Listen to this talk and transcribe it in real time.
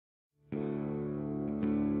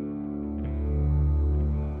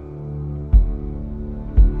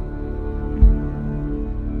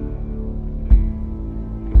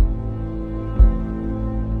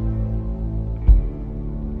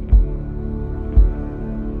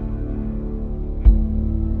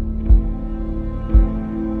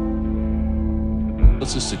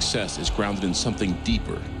Willis's success is grounded in something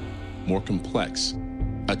deeper, more complex,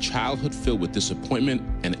 a childhood filled with disappointment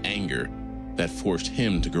and anger that forced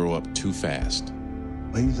him to grow up too fast.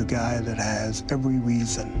 He's a guy that has every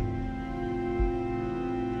reason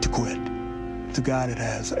to quit. He's a guy that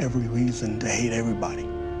has every reason to hate everybody.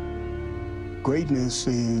 Greatness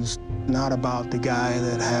is not about the guy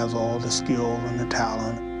that has all the skill and the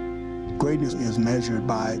talent. Greatness is measured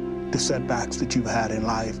by the setbacks that you've had in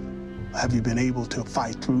life. Have you been able to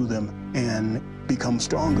fight through them and become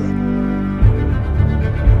stronger?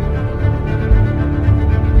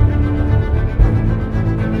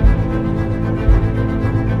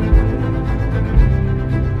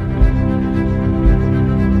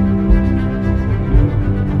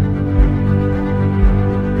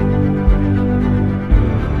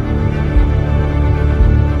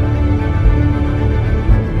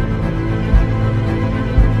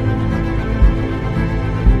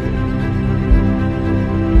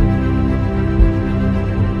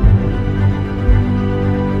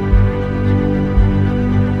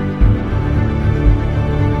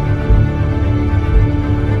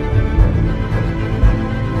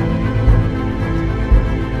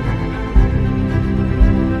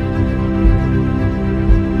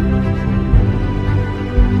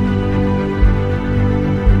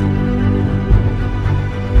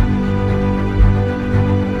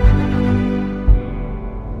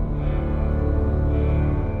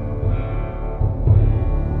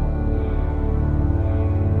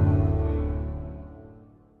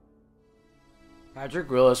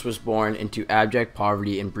 Patrick Willis was born into abject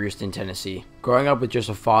poverty in Brewston, Tennessee, growing up with just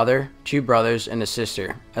a father, 2 brothers, and a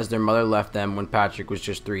sister, as their mother left them when Patrick was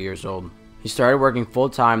just 3 years old. He started working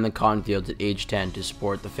full-time in the cotton fields at age 10 to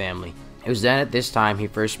support the family. It was then at this time he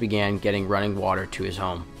first began getting running water to his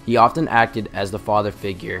home. He often acted as the father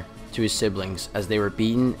figure to his siblings as they were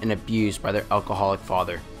beaten and abused by their alcoholic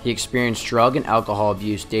father. He experienced drug and alcohol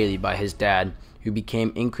abuse daily by his dad, who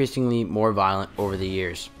became increasingly more violent over the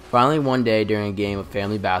years. Finally, one day during a game of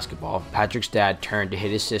family basketball, Patrick's dad turned to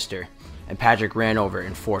hit his sister, and Patrick ran over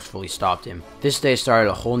and forcefully stopped him. This day started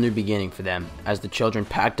a whole new beginning for them, as the children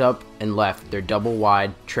packed up and left their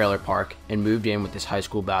double-wide trailer park and moved in with his high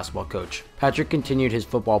school basketball coach. Patrick continued his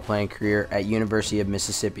football playing career at University of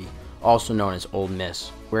Mississippi, also known as Ole Miss,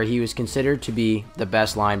 where he was considered to be the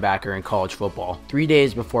best linebacker in college football. 3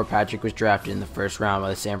 days before Patrick was drafted in the first round by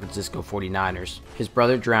the San Francisco 49ers, his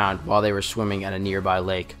brother drowned while they were swimming at a nearby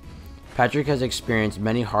lake. Patrick has experienced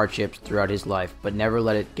many hardships throughout his life, but never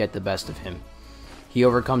let it get the best of him. He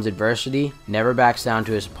overcomes adversity, never backs down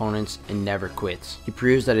to his opponents, and never quits. He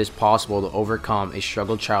proves that it is possible to overcome a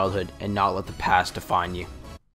struggled childhood and not let the past define you.